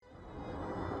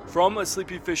From a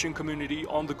sleepy fishing community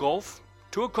on the Gulf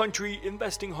to a country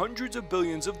investing hundreds of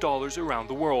billions of dollars around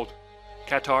the world,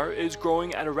 Qatar is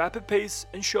growing at a rapid pace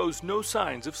and shows no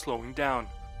signs of slowing down.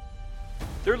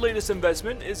 Their latest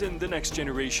investment is in the next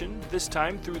generation, this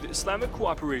time through the Islamic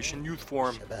Cooperation Youth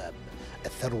Forum.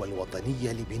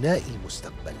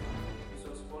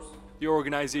 The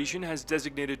organization has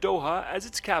designated Doha as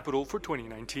its capital for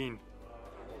 2019.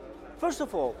 First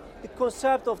of all, the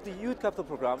concept of the Youth Capital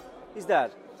Program is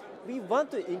that we want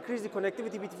to increase the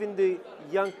connectivity between the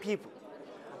young people.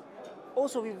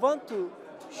 Also, we want to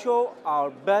show our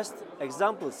best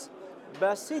examples,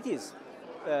 best cities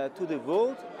to the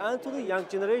world and to the young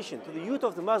generation, to the youth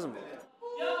of the Muslim world.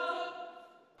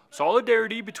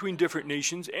 Solidarity between different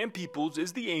nations and peoples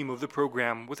is the aim of the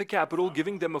program, with the capital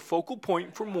giving them a focal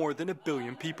point for more than 1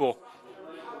 billion people.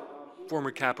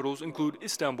 Former capitals include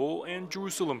Istanbul and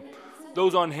Jerusalem.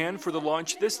 Those on hand for the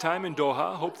launch this time in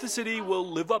Doha hope the city will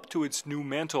live up to its new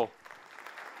mantle.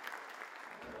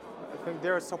 I think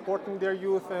they're supporting their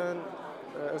youth and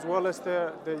as well as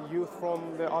the youth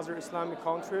from the other Islamic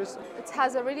countries. It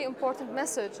has a really important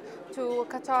message to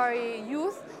Qatari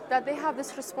youth that they have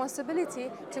this responsibility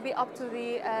to be up to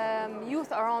the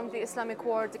youth around the Islamic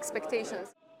world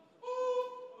expectations.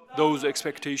 Those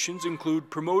expectations include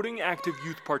promoting active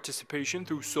youth participation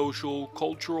through social,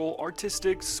 cultural,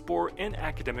 artistic, sport, and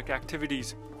academic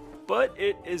activities. But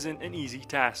it isn't an easy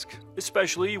task,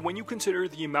 especially when you consider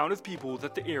the amount of people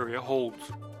that the area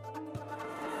holds.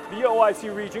 The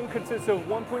OIC region consists of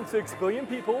 1.6 billion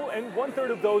people, and 1/3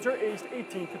 of those are aged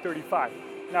 18 to 35.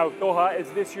 Now, Doha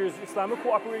is this year's Islamic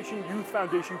Cooperation Youth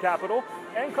Foundation capital,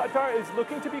 and Qatar is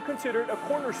looking to be considered a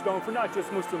cornerstone for not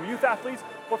just Muslim youth athletes,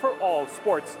 but for all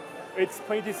sports. It's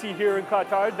plain to see here in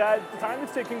Qatar that time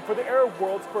is ticking for the Arab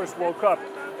world's first World Cup.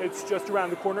 It's just around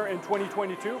the corner in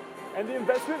 2022, and the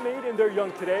investment made in their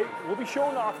young today will be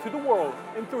shown off to the world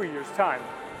in 3 years' time.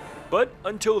 But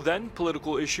until then,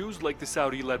 political issues like the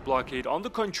Saudi-led blockade on the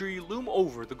country loom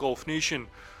over the Gulf nation.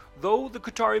 Though the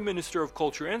Qatari Minister of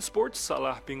Culture and Sports,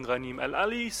 Salah bin Ghanim Al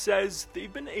Ali, says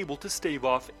they've been able to stave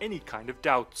off any kind of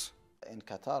doubts. In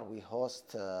Qatar, we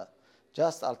host,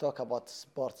 I'll talk about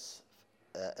sports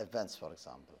events, for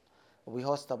example. We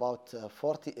host about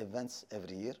 40 events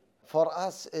every year. For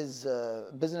us, is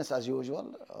business as usual.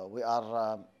 We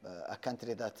are a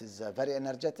country that is very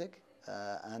energetic.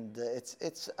 And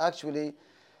it's actually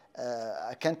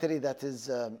a country that is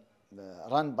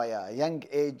run by a young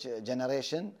age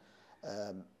generation,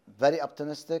 very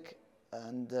optimistic,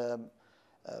 and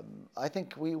I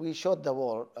think we showed the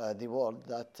world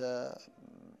that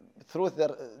through the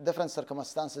different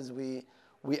circumstances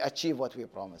we achieve what we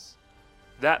promise.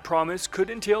 That promise could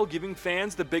entail giving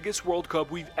fans the biggest World Cup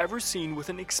we've ever seen with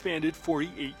an expanded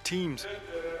 48 teams.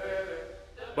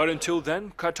 But until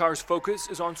then, Qatar's focus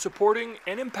is on supporting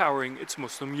and empowering its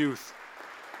Muslim youth.